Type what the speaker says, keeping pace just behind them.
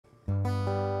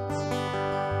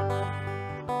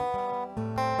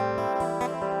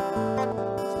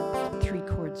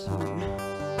Three-chord song.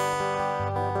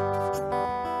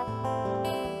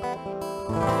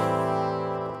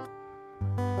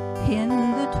 In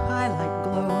the twilight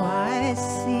glow I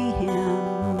see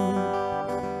him,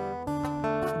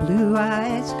 blue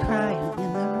eyes crying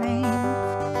in the rain.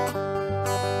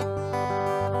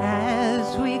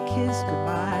 As we kissed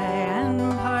goodbye and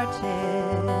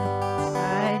parted,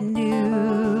 I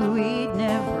knew we'd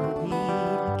never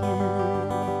meet again.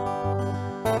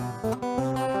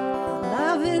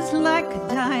 Love is like a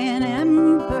dying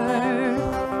ember,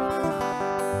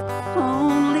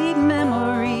 only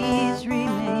memories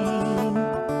remain.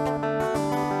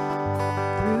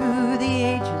 Through the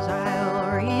ages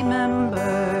I'll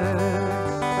remember,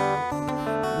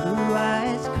 blue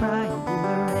eyes crying in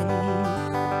the rain.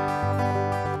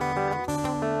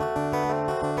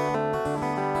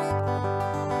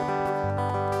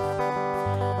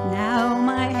 Now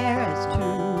my hair has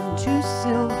turned to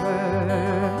silver,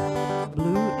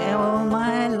 blue all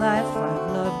my life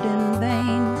I've loved in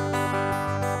vain.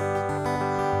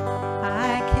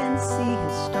 I can see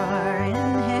his star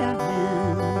in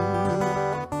heaven,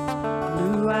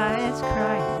 blue eyes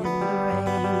crying in the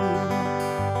rain.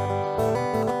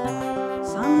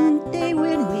 Someday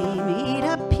when we meet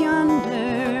up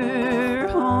yonder,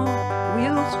 oh,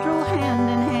 we'll stroll hand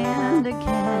in hand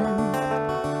again,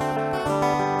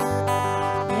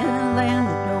 in a land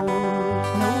that knows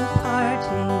no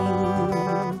parting,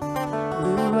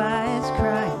 blue eyes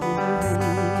crying in the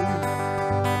rain.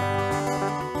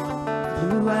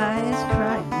 Blue eyes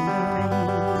crying